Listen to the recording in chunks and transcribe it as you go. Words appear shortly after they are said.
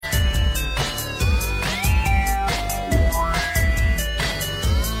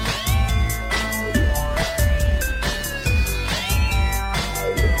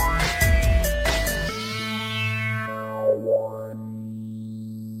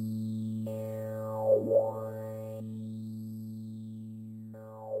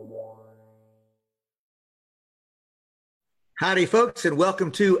Howdy, folks, and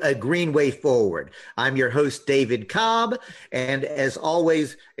welcome to A Green Way Forward. I'm your host, David Cobb, and as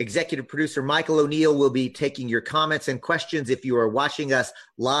always, executive producer Michael O'Neill will be taking your comments and questions if you are watching us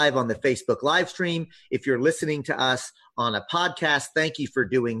live on the Facebook live stream. If you're listening to us on a podcast, thank you for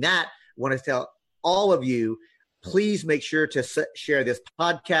doing that. I want to tell all of you, please make sure to share this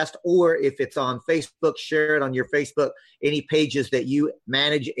podcast, or if it's on Facebook, share it on your Facebook, any pages that you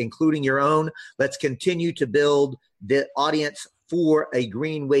manage, including your own. Let's continue to build the audience for A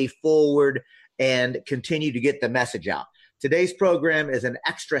Green Way Forward and continue to get the message out. Today's program is an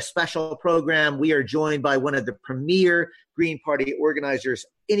extra special program. We are joined by one of the premier Green Party organizers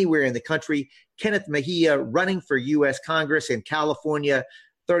anywhere in the country, Kenneth Mejia, running for U.S. Congress in California,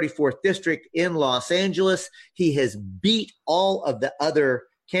 34th District in Los Angeles. He has beat all of the other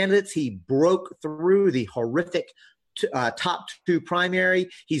candidates. He broke through the horrific top two primary.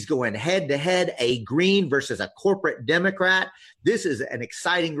 He's going head to head, a Green versus a corporate Democrat. This is an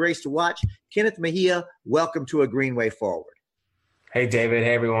exciting race to watch. Kenneth Mejia, welcome to A Green Way Forward. Hey, David.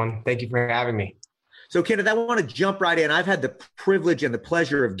 Hey, everyone. Thank you for having me. So, Kenneth, I want to jump right in. I've had the privilege and the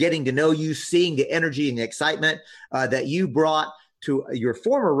pleasure of getting to know you, seeing the energy and the excitement that you brought to your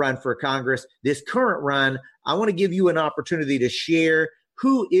former run for Congress. This current run, I want to give you an opportunity to share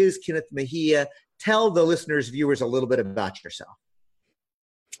who is Kenneth Mejia. Tell the listeners, viewers, a little bit about yourself.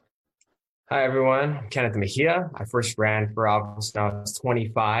 Hi, everyone. I'm Kenneth Mejia. I first ran for office when I was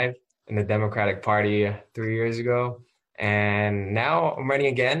 25 in the Democratic Party 3 years ago. And now I'm running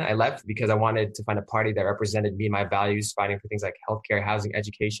again. I left because I wanted to find a party that represented me and my values, fighting for things like healthcare, housing,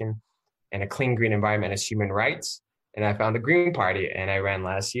 education, and a clean, green environment as human rights. And I found the Green Party, and I ran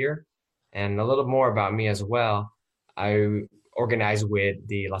last year. And a little more about me as well. I organized with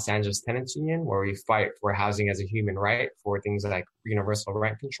the Los Angeles Tenants Union, where we fight for housing as a human right, for things like universal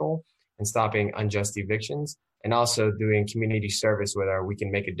rent control and stopping unjust evictions, and also doing community service with our We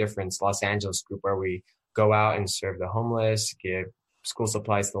Can Make a Difference Los Angeles group, where we go out and serve the homeless, give school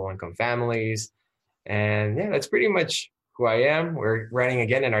supplies to low-income families. And yeah, that's pretty much who I am. We're running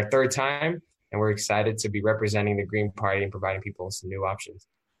again in our third time, and we're excited to be representing the Green Party and providing people some new options.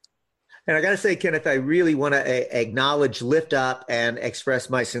 And I got to say, Kenneth, I really want to acknowledge, lift up, and express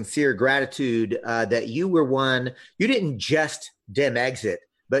my sincere gratitude that you were one. You didn't just Dem exit,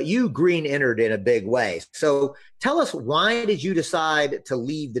 but you Green entered in a big way. So tell us, why did you decide to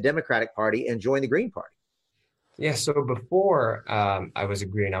leave the Democratic Party and join the Green Party? Yeah, so before I was a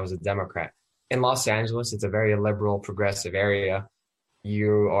Green, I was a Democrat. In Los Angeles, it's a very liberal, progressive area.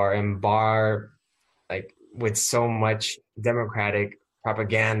 You are embarked with so much Democratic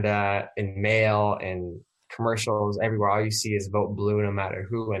propaganda in mail and commercials everywhere. All you see is vote blue no matter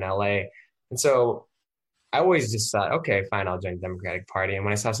who in LA. And so I always just thought, okay, fine, I'll join the Democratic Party. And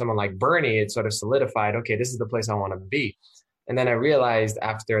when I saw someone like Bernie, it sort of solidified, okay, this is the place I want to be. And then I realized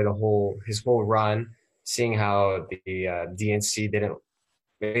after his whole run, seeing how the DNC didn't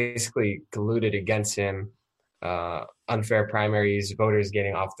basically colluded against him, unfair primaries, voters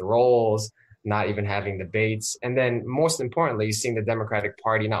getting off the rolls, not even having debates. And then most importantly, seeing the Democratic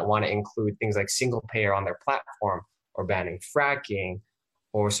Party not want to include things like single payer on their platform, or banning fracking,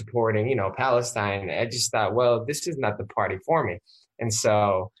 or supporting, Palestine. I just thought, well, this is not the party for me. And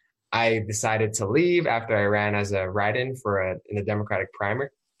so I decided to leave after I ran as a write-in in the Democratic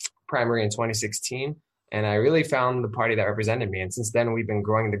primary in 2016. And I really found the party that represented me. And since then, we've been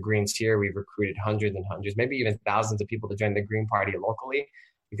growing the Greens here. We've recruited hundreds and hundreds, maybe even thousands of people to join the Green Party locally,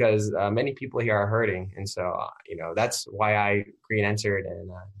 because many people here are hurting. And so, that's why I Green entered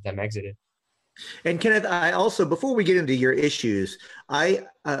and Dem exited. And Kenneth, I also, before we get into your issues, I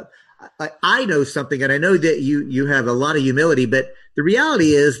know something, and I know that you have a lot of humility, but the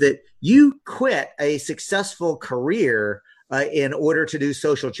reality is that you quit a successful career in order to do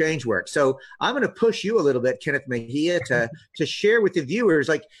social change work. So I'm going to push you a little bit, Kenneth Mejia, to share with the viewers.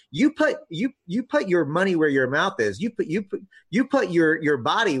 Like, you put your money where your mouth is. You put your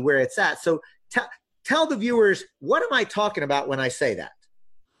body where it's at. So tell the viewers, what am I talking about when I say that?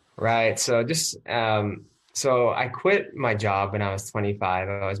 Right. So so I quit my job when I was 25.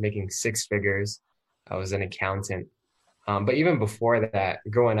 I was making six figures. I was an accountant. But even before that,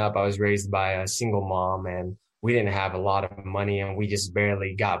 growing up, I was raised by a single mom, and we didn't have a lot of money, and we just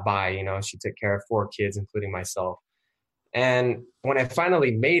barely got by. She took care of 4 kids, including myself. And when I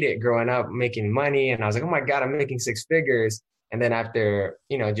finally made it growing up, making money, and I was like, oh my God, I'm making 6 figures. And then after,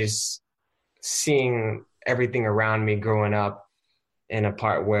 just seeing everything around me growing up in a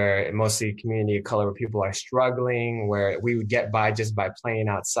part where mostly community of color, where people are struggling, where we would get by just by playing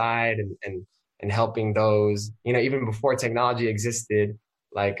outside and and helping those, even before technology existed,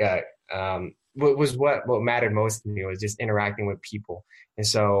 like what mattered most to me was just interacting with people. And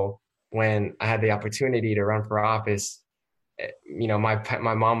so when I had the opportunity to run for office,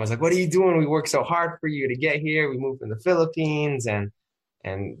 my mom was like, "What are you doing? We worked so hard for you to get here. We moved from the Philippines, and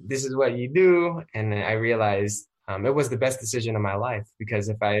this is what you do." And then I realized it was the best decision of my life, because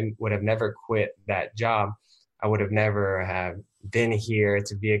if I would have never quit that job, I would have never have been here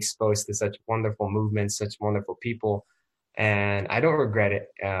to be exposed to such wonderful movements, such wonderful people. And I don't regret it,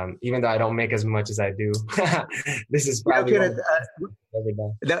 even though I don't make as much as I do. This is probably Kenneth,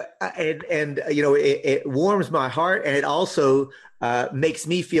 it warms my heart, and it also makes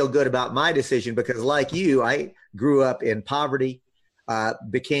me feel good about my decision, because like you, I grew up in poverty,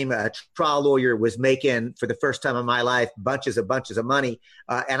 became a trial lawyer, was making for the first time in my life bunches of money,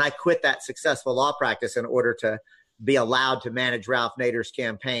 and I quit that successful law practice in order to be allowed to manage Ralph Nader's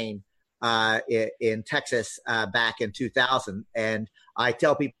campaign in Texas back in 2000. And I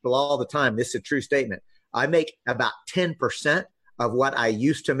tell people all the time, this is a true statement, I make about 10% of what I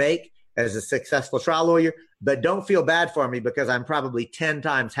used to make as a successful trial lawyer, but don't feel bad for me, because I'm probably 10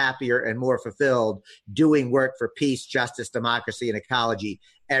 times happier and more fulfilled doing work for peace, justice, democracy, and ecology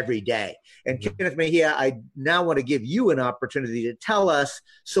every day. And Kenneth Mejia, I now want to give you an opportunity to tell us,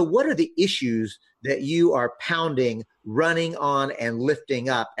 so what are the issues that you are pounding, running on, and lifting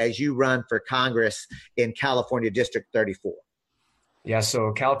up as you run for Congress in California District 34? Yeah,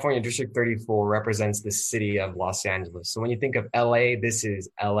 so California District 34 represents the city of Los Angeles. So when you think of LA, this is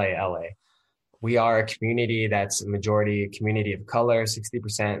LA. We are a community that's a majority community of color,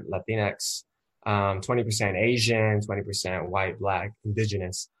 60% Latinx, 20% Asian, 20% white, Black,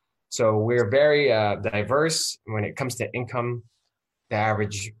 Indigenous. So we're very diverse. When it comes to income, the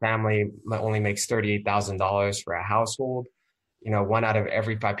average family only makes $38,000 for a household. 1 out of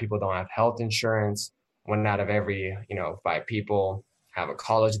every 5 people don't have health insurance. 1 out of every, 5 people have a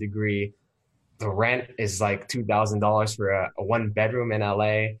college degree. The rent is like $2,000 for a 1-bedroom in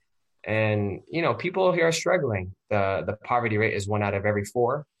LA. And, people here are struggling. The poverty rate is 1 out of every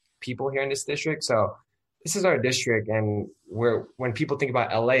 4 people here in this district. So this is our district. And when people think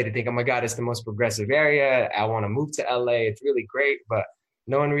about LA, they think, oh my God, it's the most progressive area. I want to move to LA. It's really great. But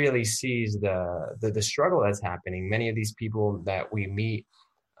no one really sees the struggle that's happening. Many of these people that we meet,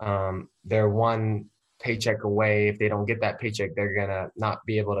 they're 1 paycheck away. If they don't get that paycheck, they're going to not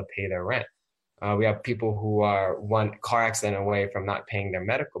be able to pay their rent. We have people who are 1 car accident away from not paying their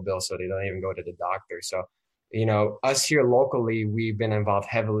medical bill, so they don't even go to the doctor. So, us here locally, we've been involved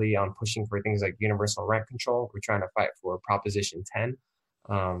heavily on pushing for things like universal rent control. We're trying to fight for Proposition 10,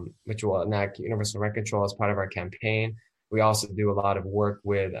 which will enact universal rent control as part of our campaign. We also do a lot of work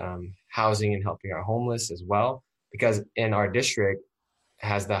with housing and helping our homeless as well, because in our district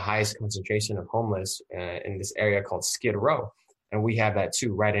has the highest concentration of homeless in this area called Skid Row. And we have that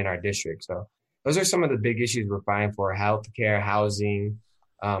too, right in our district. So those are some of the big issues we're fighting for: healthcare, housing,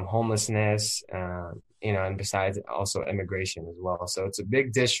 homelessness, and besides also immigration as well. So it's a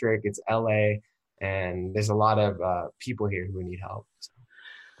big district. It's LA, and there's a lot of people here who need help. So.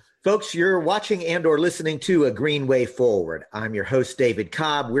 Folks, you're watching and or listening to A Green Way Forward. I'm your host, David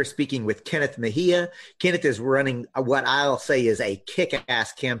Cobb. We're speaking with Kenneth Mejia. Kenneth is running what I'll say is a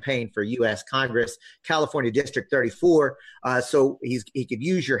kick-ass campaign for U.S. Congress, California District 34. So he could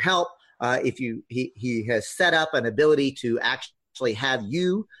use your help. He has set up an ability to actually have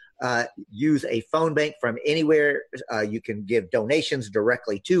you use a phone bank from anywhere. You can give donations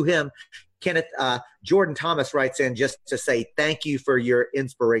directly to him. Kenneth, Jordan Thomas writes in just to say thank you for your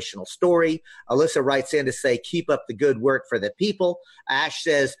inspirational story. Alyssa writes in to say keep up the good work for the people. Ash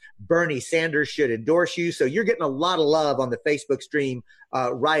says Bernie Sanders should endorse you. So you're getting a lot of love on the Facebook stream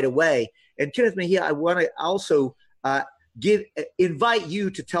right away. And Kenneth Mejia, I want to also invite you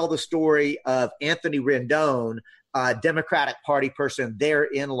to tell the story of Anthony Rendon, Democratic Party person there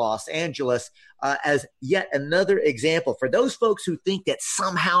in Los Angeles, as yet another example for those folks who think that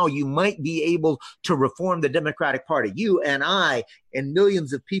somehow you might be able to reform the Democratic Party. You and I and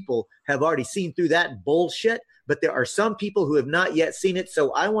millions of people have already seen through that bullshit, but there are some people who have not yet seen it.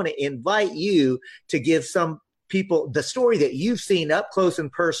 So I want to invite you to give some people the story that you've seen up close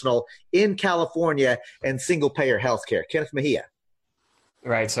and personal in California and single-payer healthcare. Kenneth Mejia.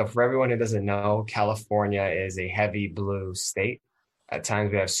 Right. So for everyone who doesn't know, California is a heavy blue state. At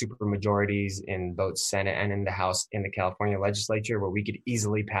times we have super majorities in both Senate and in the House in the California legislature where we could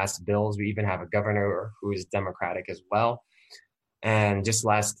easily pass bills. We even have a governor who is Democratic as well. And just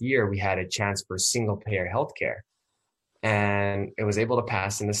last year, we had a chance for single payer healthcare. And it was able to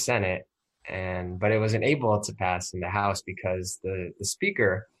pass in the Senate, but it wasn't able to pass in the House because the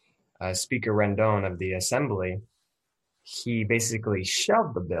speaker Speaker Rendon of the Assembly, he basically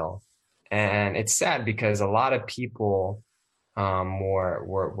shelved the bill. And it's sad because a lot of people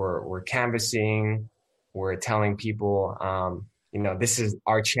were canvassing, were telling people, this is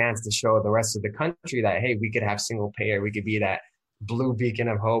our chance to show the rest of the country that, hey, we could have single payer, we could be that blue beacon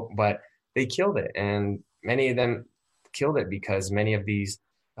of hope, but they killed it. And many of them killed it because many of these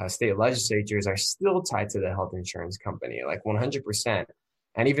state legislatures are still tied to the health insurance company, like 100%.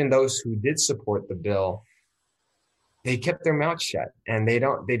 And even those who did support the bill, they kept their mouth shut, and they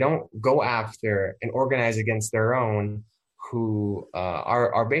don't go after and organize against their own who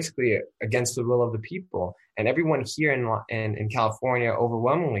are basically against the will of the people. And everyone here in California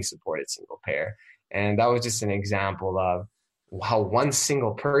overwhelmingly supported single payer. And that was just an example of how one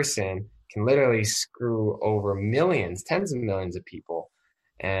single person can literally screw over millions, tens of millions of people.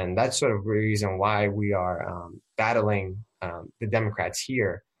 And that's sort of the reason why we are battling the Democrats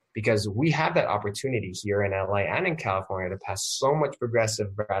here, because we have that opportunity here in LA and in California to pass so much progressive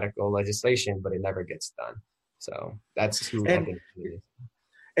radical legislation, but it never gets done. So that's who I've been.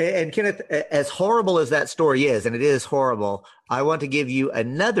 And Kenneth, as horrible as that story is, and it is horrible, I want to give you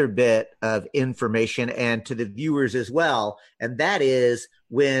another bit of information, and to the viewers as well. And that is,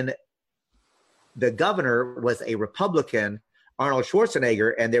 when the governor was a Republican, Arnold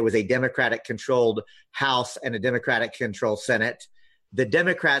Schwarzenegger, and there was a Democratic-controlled House and a Democratic-controlled Senate, the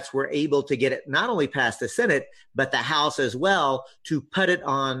Democrats were able to get it not only past the Senate, but the House as well, to put it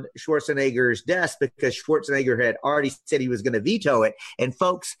on Schwarzenegger's desk, because Schwarzenegger had already said he was going to veto it. And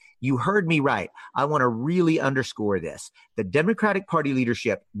folks, you heard me right. I want to really underscore this. The Democratic Party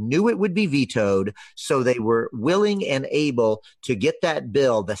leadership knew it would be vetoed, so they were willing and able to get that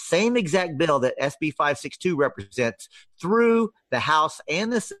bill, the same exact bill that SB 562 represents, through the House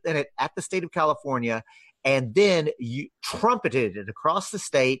and the Senate at the state of California. And then you trumpeted it across the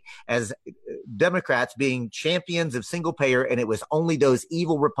state as Democrats being champions of single payer, and it was only those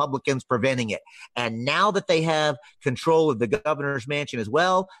evil Republicans preventing it. And now that they have control of the governor's mansion as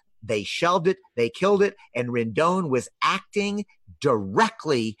well, they shelved it, they killed it, and Rendon was acting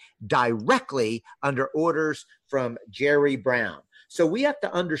directly under orders from Jerry Brown. So we have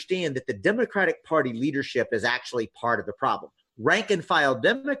to understand that the Democratic Party leadership is actually part of the problem. Rank and file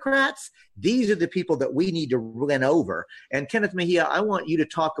Democrats, these are the people that we need to win over. And Kenneth Mejia, I want you to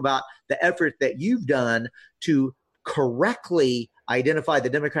talk about the effort that you've done to correctly identify the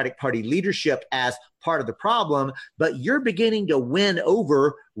Democratic Party leadership as part of the problem, but you're beginning to win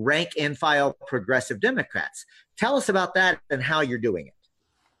over rank and file progressive Democrats. Tell us about that and how you're doing it.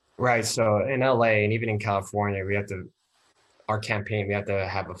 Right. So in LA and even in California, our campaign, we have to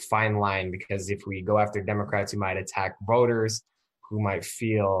have a fine line, because if we go after Democrats who might attack voters, who might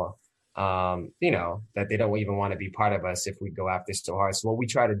feel, that they don't even want to be part of us if we go after so hard. So what we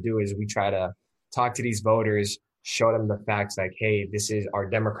try to do is we try to talk to these voters, show them the facts, like, hey, this is our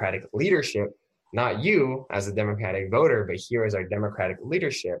Democratic leadership, not you as a Democratic voter, but here is our Democratic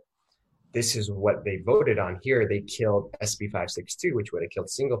leadership. This is what they voted on. Here they killed SB 562, which would have killed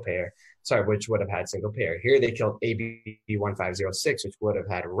which would have had single payer. Here they killed AB 1506, which would have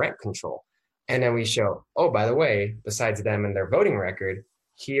had rent control. And then we show, oh, by the way, besides them and their voting record,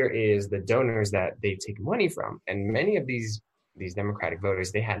 here is the donors that they take money from. And many of these Democratic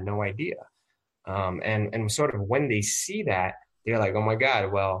voters, they had no idea. And sort of when they see that, they're like, oh my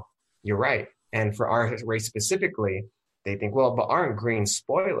God, well, you're right. And for our race specifically, they think, well, but aren't green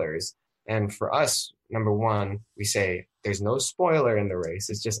spoilers? And for us, number one, we say there's no spoiler in the race.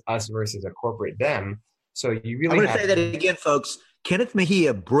 It's just us versus a corporate them. So you really I'm going to say that again, folks. Kenneth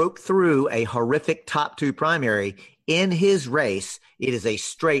Mejia broke through a horrific top two primary in his race. It is a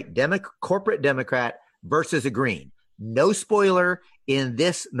straight corporate Democrat versus a green. No spoiler in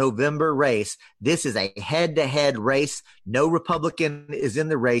this November race. This is a head-to-head race. No Republican is in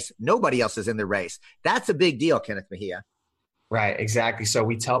the race. Nobody else is in the race. That's a big deal, Kenneth Mejia. Right, exactly. So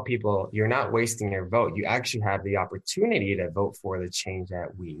we tell people, you're not wasting your vote. You actually have the opportunity to vote for the change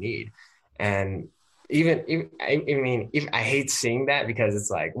that we need. And I hate seeing that, because it's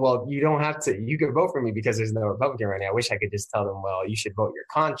like, well, you don't have to, you can vote for me because there's no Republican right now. I wish I could just tell them, well, you should vote your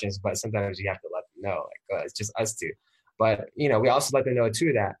conscience, but sometimes you have to let them know, like, it's just us two. But, we also let them know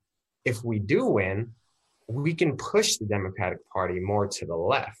too, that if we do win, we can push the Democratic Party more to the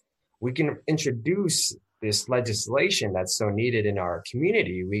left. We can introduce this legislation that's so needed in our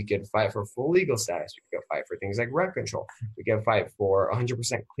community. We could fight for full legal status. We could fight for things like rent control. We could fight for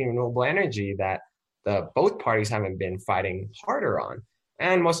 100% clean renewable energy that both parties haven't been fighting harder on.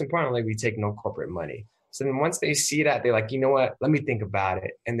 And most importantly, we take no corporate money. So then once they see that, they're like, you know what, let me think about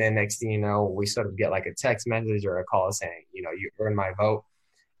it. And then next thing you know, we sort of get like a text message or a call saying, you earned my vote.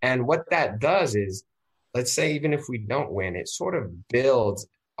 And what that does is, let's say, even if we don't win, it sort of builds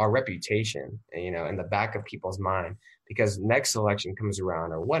our reputation, in the back of people's mind, because next election comes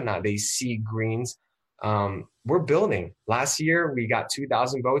around or whatnot, they see Greens. We're building. Last year, we got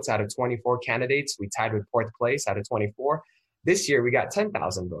 2,000 votes out of 24 candidates. We tied with fourth place out of 24. This year, we got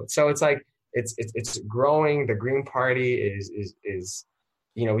 10,000 votes. So it's like, it's growing. The Green Party is,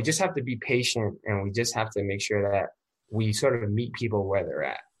 we just have to be patient, and we just have to make sure that we sort of meet people where they're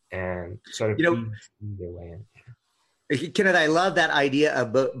at and sort of ease their way in. Kenneth, I love that idea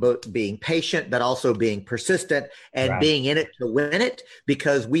of both being patient, but also being persistent and being in it to win it,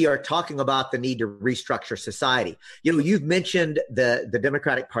 because we are talking about the need to restructure society. You've mentioned the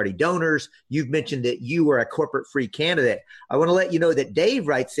Democratic Party donors. You've mentioned that you are a corporate-free candidate. I want to let you know that Dave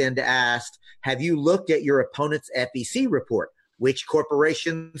writes in to ask, have you looked at your opponent's FEC report? Which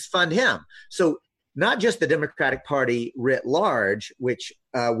corporations fund him? So not just the Democratic Party writ large, which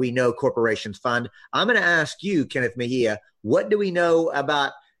we know corporations fund. I'm going to ask you, Kenneth Mejia, what do we know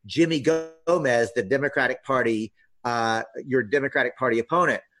about Jimmy Gomez, the Democratic Party, your Democratic Party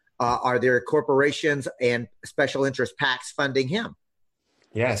opponent? Are there corporations and special interest PACs funding him?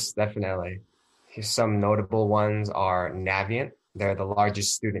 Yes, definitely. Some notable ones are Navient. They're the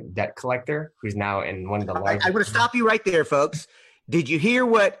largest student debt collector, who's now in one of the largest. I'm going to stop you right there, folks. Did you hear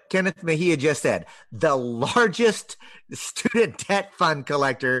what Kenneth Mejia just said? The largest student debt fund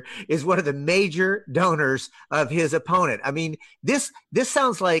collector is one of the major donors of his opponent. I mean, this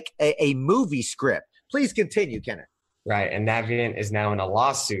sounds like a movie script. Please continue, Kenneth. Right. And Navient is now in a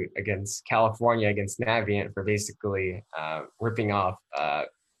lawsuit against California, against Navient, for basically ripping off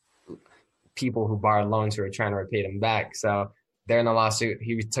people who borrowed loans who are trying to repay them back. So they're in a lawsuit.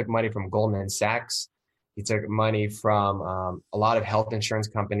 He took money from Goldman Sachs. He took money from a lot of health insurance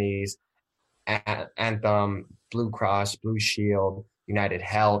companies, Anthem, Blue Cross, Blue Shield, United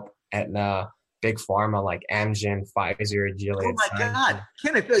Health, Aetna, big pharma like Amgen, Pfizer, Gilead. Oh my God,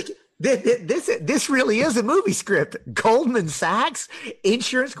 Kenneth, this really is a movie script. Goldman Sachs,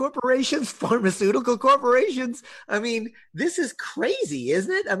 insurance corporations, pharmaceutical corporations. I mean, this is crazy,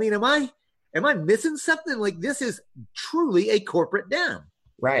 isn't it? I mean, am I missing something? Like, this is truly a corporate den.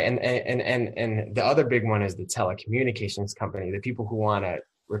 Right. And the other big one is the telecommunications company, the people who want to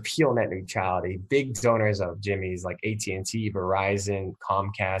repeal net neutrality, big donors of Jimmy's like AT&T, Verizon,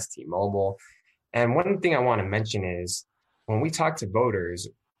 Comcast, T-Mobile. And one thing I want to mention is when we talk to voters,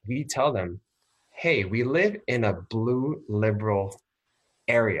 we tell them, hey, we live in a blue liberal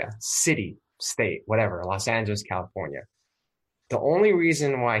area, city, state, whatever, Los Angeles, California. The only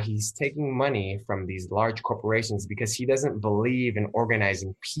reason why he's taking money from these large corporations is because he doesn't believe in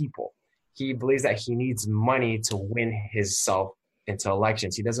organizing people. He believes that he needs money to win himself into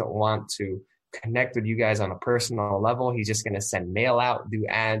elections. He doesn't want to connect with you guys on a personal level. He's just going to send mail out, do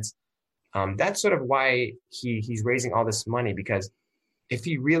ads. That's sort of why he's raising all this money, because if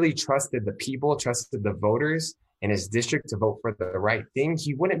he really trusted the people, trusted the voters in his district to vote for the right thing,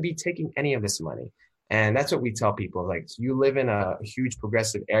 he wouldn't be taking any of this money. And that's what we tell people. Like, you live in a huge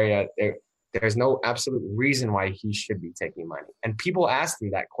progressive area. There's no absolute reason why he should be taking money. And people asked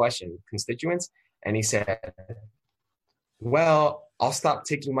him that question, constituents, and he said, well, I'll stop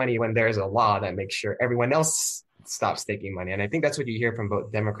taking money when there's a law that makes sure everyone else stops taking money. And I think that's what you hear from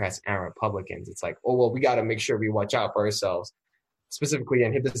both Democrats and Republicans. It's like, oh, well, we got to make sure we watch out for ourselves. Specifically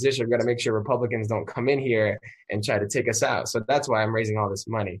in his position, we've got to make sure Republicans don't come in here and try to take us out. So that's why I'm raising all this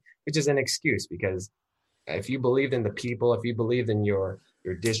money, which is an excuse, because if you believed in the people, if you believed in your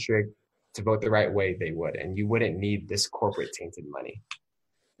district to vote the right way, they would, and you wouldn't need this corporate tainted money.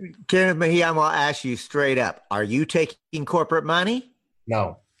 Kenneth Mejia, I'm going to ask you straight up. Are you taking corporate money?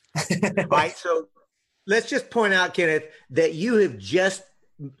 No. Right. So let's just point out, Kenneth, that you have just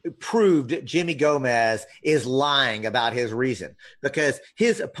proved Jimmy Gomez is lying about his reason, because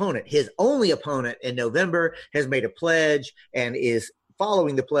his opponent, his only opponent in November, has made a pledge and is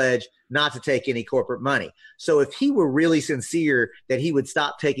following the pledge not to take any corporate money. So if he were really sincere that he would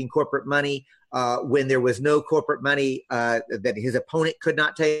stop taking corporate money when there was no corporate money, that his opponent could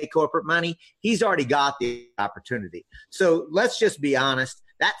not take corporate money, he's already got the opportunity. So let's just be honest,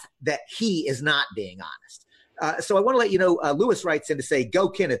 that he is not being honest. So I want to let you know, Lewis writes in to say, go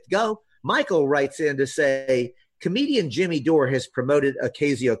Kenneth, go. Michael writes in to say, comedian Jimmy Dore has promoted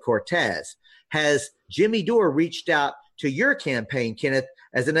Ocasio-Cortez. Has Jimmy Dore reached out to your campaign, Kenneth,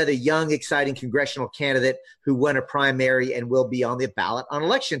 as another young, exciting congressional candidate who won a primary and will be on the ballot on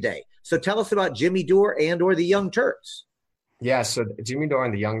Election Day? So tell us about Jimmy Dore and or the Young Turks. Yeah, so Jimmy Dore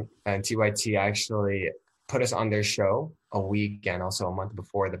and the Young and TYT actually put us on their show a week and also a month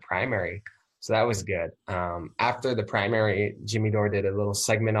before the primary. So that was good. After the primary, Jimmy Dore did a little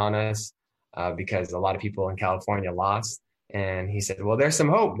segment on us because a lot of people in California lost. And he said, well, there's some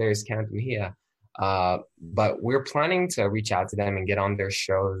hope. There's Kenneth Mejia. But we're planning to reach out to them and get on their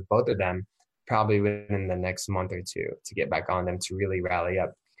shows, both of them, probably within the next month or two, to get back on them to really rally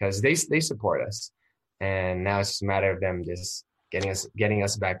up, because they support us. And now it's just a matter of them just getting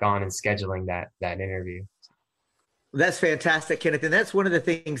us back on and scheduling that interview. That's fantastic, Kenneth. And that's one of the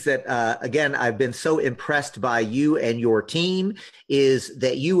things that, again, I've been so impressed by you and your team, is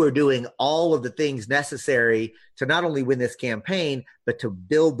that you are doing all of the things necessary to not only win this campaign, but to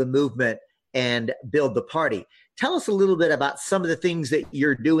build the movement and build the party. Tell us a little bit about some of the things that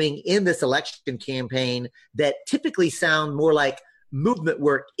you're doing in this election campaign that typically sound more like movement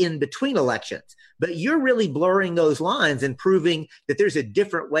work in between elections, but you're really blurring those lines and proving that there's a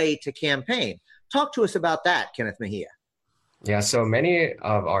different way to campaign. Talk to us about that, Kenneth Mejia. Yeah, so many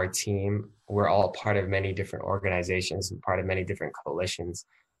of our team, we're all part of many different organizations and part of many different coalitions.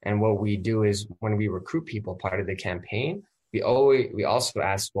 And what we do is when we recruit people part of the campaign, we also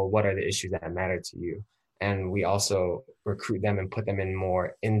ask, well, what are the issues that matter to you? And we also recruit them and put them in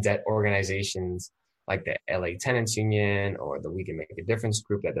more in-depth organizations like the LA Tenants Union or the We Can Make a Difference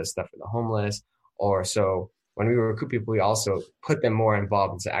group that does stuff for the homeless. Or so when we recruit people, we also put them more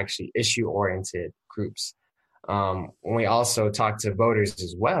involved into actually issue-oriented groups. When we also talk to voters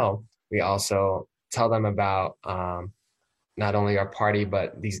as well, we also tell them about not only our party,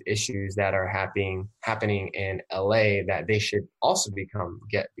 but these issues that are happening in LA that they should also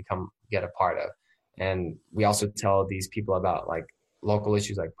get a part of. And we also tell these people about like local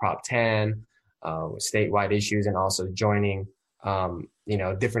issues like Prop 10, statewide issues, and also joining,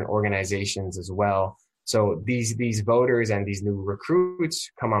 different organizations as well. So these voters and these new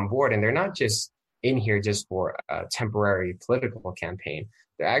recruits come on board, and they're not just in here just for a temporary political campaign.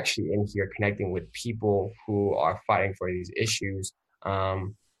 They're actually in here connecting with people who are fighting for these issues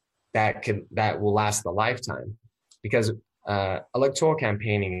that will last a lifetime. Because electoral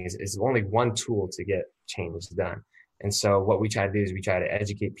campaigning is only one tool to get change done. And so what we try to do is we try to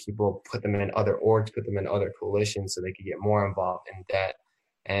educate people, put them in other orgs, put them in other coalitions so they could get more involved in that.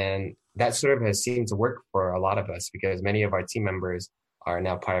 And that sort of has seemed to work for a lot of us, because many of our team members are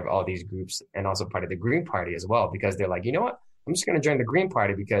now part of all these groups and also part of the Green Party as well, because they're like, you know what, I'm just going to join the Green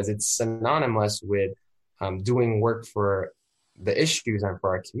Party because it's synonymous with doing work for the issues and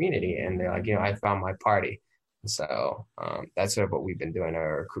for our community. And they're like, I found my party. So that's sort of what we've been doing to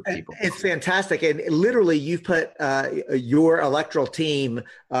recruit people. It's fantastic. And literally you've put your electoral team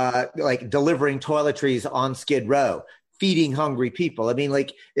like delivering toiletries on Skid Row, feeding hungry people. I mean,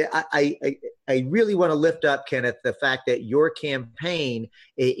 like, I really want to lift up, Kenneth, the fact that your campaign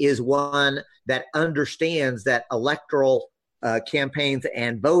is one that understands that electoral campaigns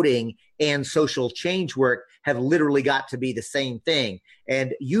and voting and social change work have literally got to be the same thing.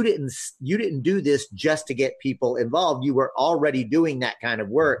 And you didn't do this just to get people involved. You were already doing that kind of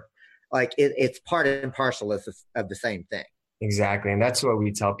work. Like it's part and parcel of the same thing. Exactly. And that's what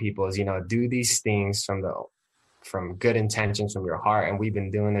we tell people is, do these things from good intentions, from your heart. And we've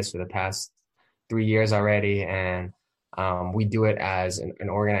been doing this for the past 3 years already. And we do it as an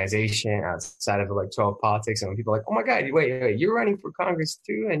organization outside of electoral politics. And when people are like, oh my God, wait, you're running for Congress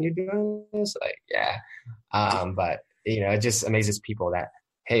too? And you're doing this? Like, yeah. But, it just amazes people that,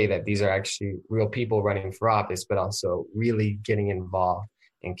 hey, that these are actually real people running for office, but also really getting involved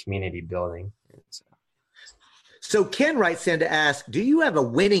in community building. So Ken writes in to ask, do you have a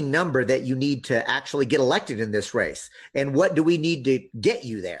winning number that you need to actually get elected in this race? And what do we need to get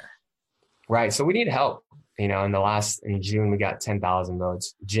you there? Right. So we need help. In June, we got 10,000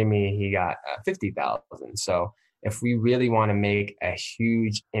 votes. Jimmy, he got 50,000. So if we really want to make a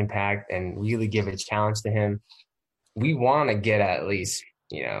huge impact and really give a challenge to him, we want to get at least,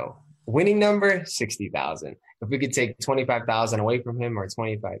 winning number 60,000. If we could take 25,000 away from him or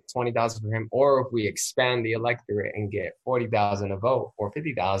 20,000 from him, or if we expand the electorate and get 40,000 a vote or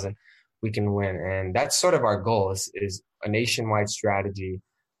 50,000, we can win. And that's sort of our goal is a nationwide strategy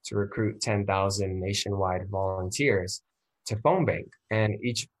to recruit 10,000 nationwide volunteers to phone bank. And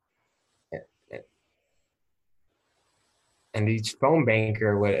each phone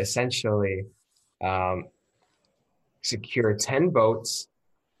banker would essentially secure 10 votes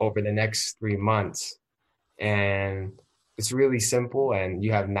over the next 3 months. And it's really simple. And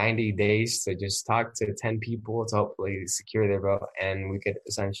you have 90 days to just talk to 10 people to hopefully secure their vote. And we could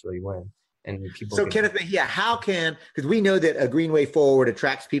essentially win. And people. So Kenneth Mejia, because we know that a Green Way Forward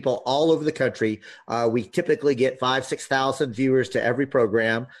attracts people all over the country. We typically get 5,000-6,000 viewers to every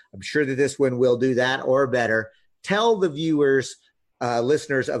program. I'm sure that this one will do that or better. Tell the viewers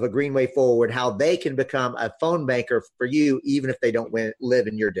listeners of A Green Way Forward how they can become a phone banker for you, even if they don't live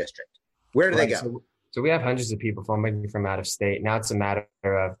in your district? Where do they go? So we have hundreds of people phone banking from out of state. Now it's a matter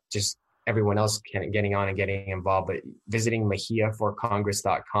of just everyone else getting on and getting involved, but visiting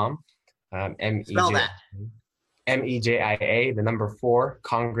mejiaforcongress.com, Spell that. MEJIA, the number 4,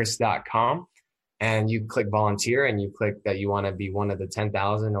 congress.com. And you click volunteer and you click that you want to be one of the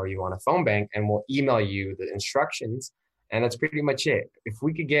 10,000 or you want a phone bank, and we'll email you the instructions. And that's pretty much it. If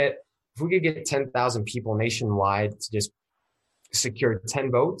we could get 10,000 people nationwide to just secure 10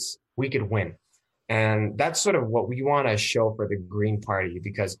 votes, we could win. And that's sort of what we want to show for the Green Party,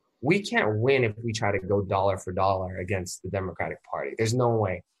 because we can't win if we try to go dollar for dollar against the Democratic Party. There's no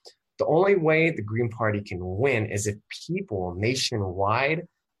way. The only way the Green Party can win is if people nationwide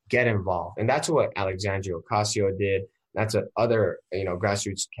get involved. And that's what Alexandria Ocasio did. That's what other,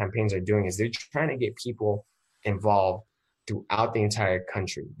 grassroots campaigns are doing, is they're trying to get people involved throughout the entire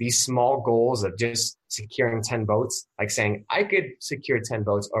country. These small goals of just securing 10 votes, like saying, I could secure 10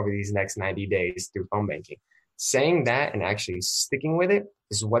 votes over these next 90 days through phone banking. Saying that and actually sticking with it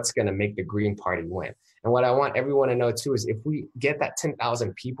is what's going to make the Green Party win. And what I want everyone to know too is if we get that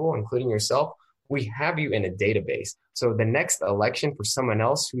 10,000 people, including yourself, we have you in a database. So the next election for someone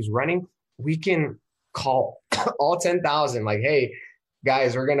else who's running, we can call all 10,000 like, hey,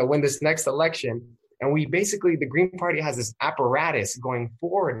 guys, we're going to win this next election. And the Green Party has this apparatus going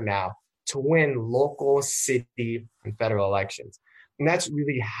forward now to win local, city, and federal elections. And that's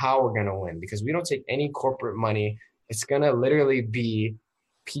really how we're going to win, because we don't take any corporate money. It's going to literally be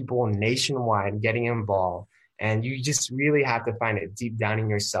people nationwide getting involved. And you just really have to find it deep down in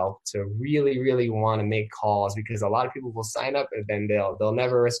yourself to really, really want to make calls, because a lot of people will sign up and then they'll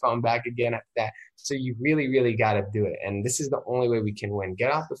never respond back again after that. So you really, really got to do it. And this is the only way we can win.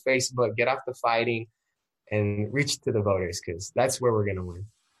 Get off the Facebook, get off the fighting, and reach to the voters, because that's where we're going to win.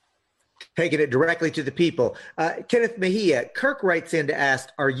 Taking it directly to the people. Kenneth Mejia, Kirk writes in to ask,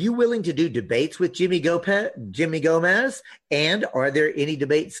 are you willing to do debates with Jimmy Gomez? And are there any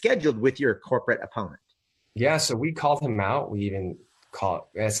debates scheduled with your corporate opponent? Yeah, so we called him out. We even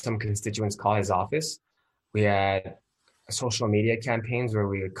as some constituents call his office. We had social media campaigns where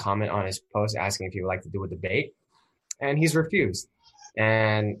we would comment on his post asking if he would like to do a debate, and he's refused.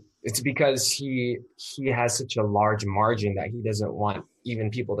 And it's because he has such a large margin that he doesn't want even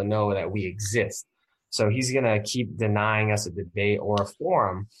people to know that we exist. So he's going to keep denying us a debate or a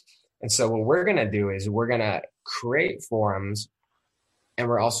forum. And so what we're going to do is we're going to create forums, and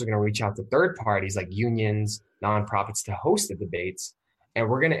we're also going to reach out to third parties like unions, nonprofits to host the debates. And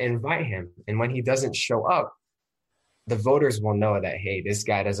we're going to invite him. And when he doesn't show up, the voters will know that, hey, this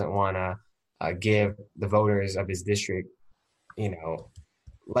guy doesn't want to give the voters of his district,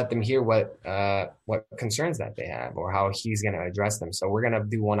 let them hear what concerns that they have or how he's going to address them. So we're going to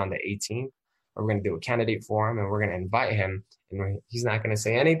do one on the 18th. We're going to do a candidate forum, and we're going to invite him. And he's not going to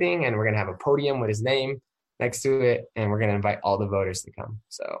say anything. And we're going to have a podium with his name next to it, and we're going to invite all the voters to come.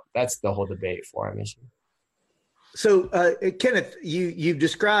 So that's the whole debate forum issue. So, Kenneth, you've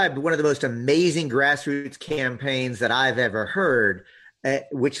described one of the most amazing grassroots campaigns that I've ever heard,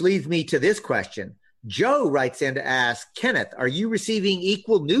 which leads me to this question. Joe writes in to ask, Kenneth, are you receiving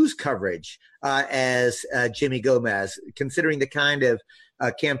equal news coverage as Jimmy Gomez, considering the kind of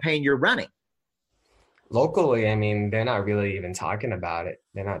campaign you're running? Locally, they're not really even talking about it.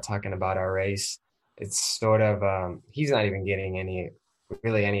 They're not talking about our race. It's sort of, he's not even getting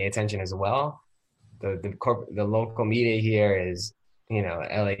any attention as well. The local media here is,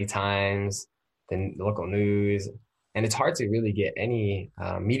 LA Times, the local news, and it's hard to really get any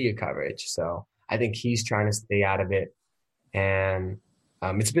media coverage. So I think he's trying to stay out of it. And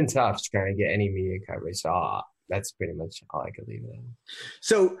it's been tough trying to get any media coverage. So that's pretty much all I could leave it in.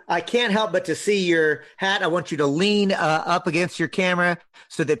 So I can't help but to see your hat. I want you to lean up against your camera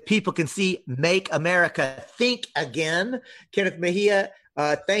so that people can see Make America Think Again. Kenneth Mejia,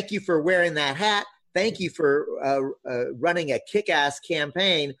 thank you for wearing that hat. Thank you for running a kick-ass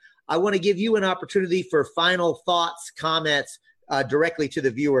campaign. I want to give you an opportunity for final thoughts, comments directly to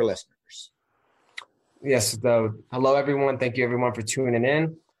the viewer listeners. Yes. Hello, everyone. Thank you, everyone, for tuning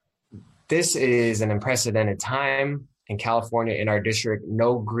in. This is an unprecedented time in California, in our district.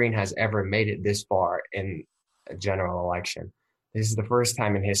 No Green has ever made it this far in a general election. This is the first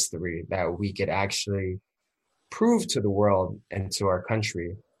time in history that we could actually prove to the world and to our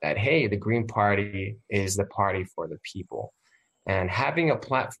country that, hey, the Green Party is the party for the people. And having a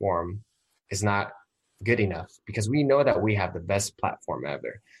platform is not good enough, because we know that we have the best platform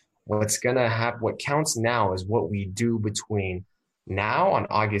ever. What counts now is what we do between now on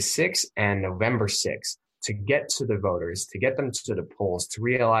August 6th and November 6th. to get to the voters, to get them to the polls, to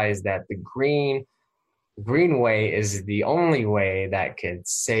realize that the green way is the only way that could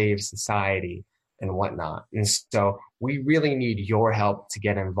save society and whatnot. And so we really need your help to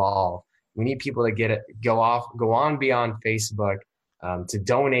get involved. We need people to go on beyond Facebook, to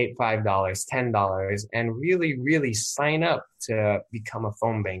donate $5, $10, and really, really sign up to become a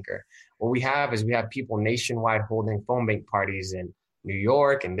phone banker. What we have is people nationwide holding phone bank parties in New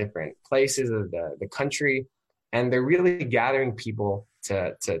York and different places of the country. And they're really gathering people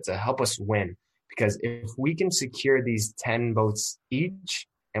to help us win. Because if we can secure these 10 votes each,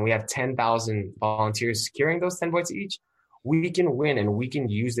 and we have 10,000 volunteers securing those 10 votes each, we can win, and we can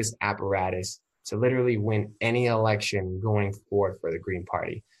use this apparatus to literally win any election going forward for the Green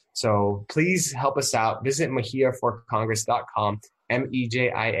Party. So please help us out. Visit MejiaForCongress.com,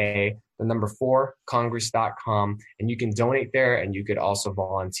 MEJIA, the number 4, Congress.com, and you can donate there, and you could also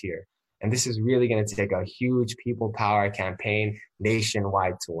volunteer. And this is really going to take a huge people power campaign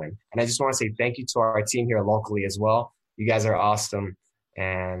nationwide to win. And I just want to say thank you to our team here locally as well. You guys are awesome.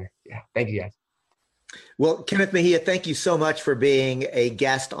 And yeah, thank you guys. Well, Kenneth Mejia, thank you so much for being a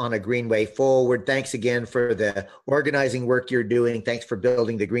guest on A Green Way Forward. Thanks again for the organizing work you're doing. Thanks for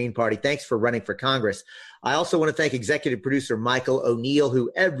building the Green Party. Thanks for running for Congress. I also want to thank executive producer Michael O'Neill, who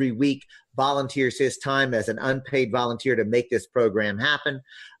every week volunteers his time as an unpaid volunteer to make this program happen.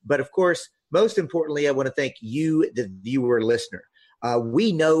 But of course, most importantly, I want to thank you, the viewer listener.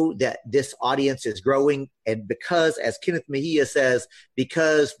 We know that this audience is growing, and because, as Kenneth Mejia says,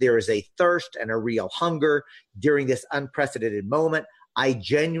 because there is a thirst and a real hunger during this unprecedented moment, I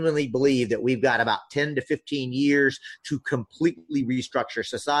genuinely believe that we've got about 10 to 15 years to completely restructure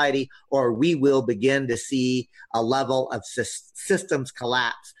society, or we will begin to see a level of systems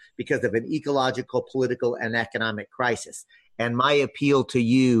collapse because of an ecological, political, and economic crisis. And my appeal to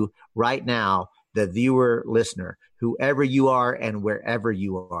you right now, the viewer listener, whoever you are and wherever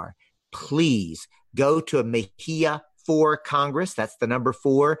you are, please go to Mejia for Congress, that's the number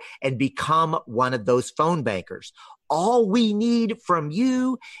 4, and become one of those phone bankers. All we need from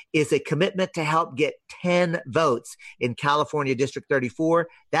you is a commitment to help get 10 votes in California District 34.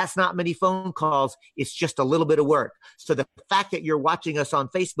 That's not many phone calls. It's just a little bit of work. So the fact that you're watching us on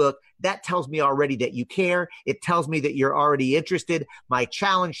Facebook, that tells me already that you care. It tells me that you're already interested. My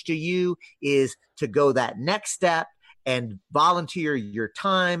challenge to you is to go that next step and volunteer your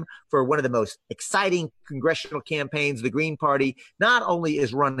time for one of the most exciting congressional campaigns the Green Party not only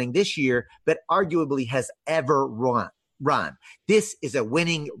is running this year, but arguably has ever run. This is a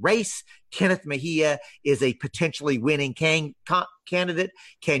winning race. Kenneth Mejia is a potentially winning candidate.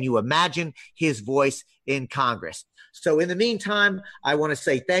 Can you imagine his voice in Congress? So in the meantime, I want to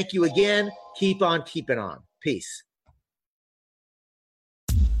say thank you again. Keep on keeping on. Peace.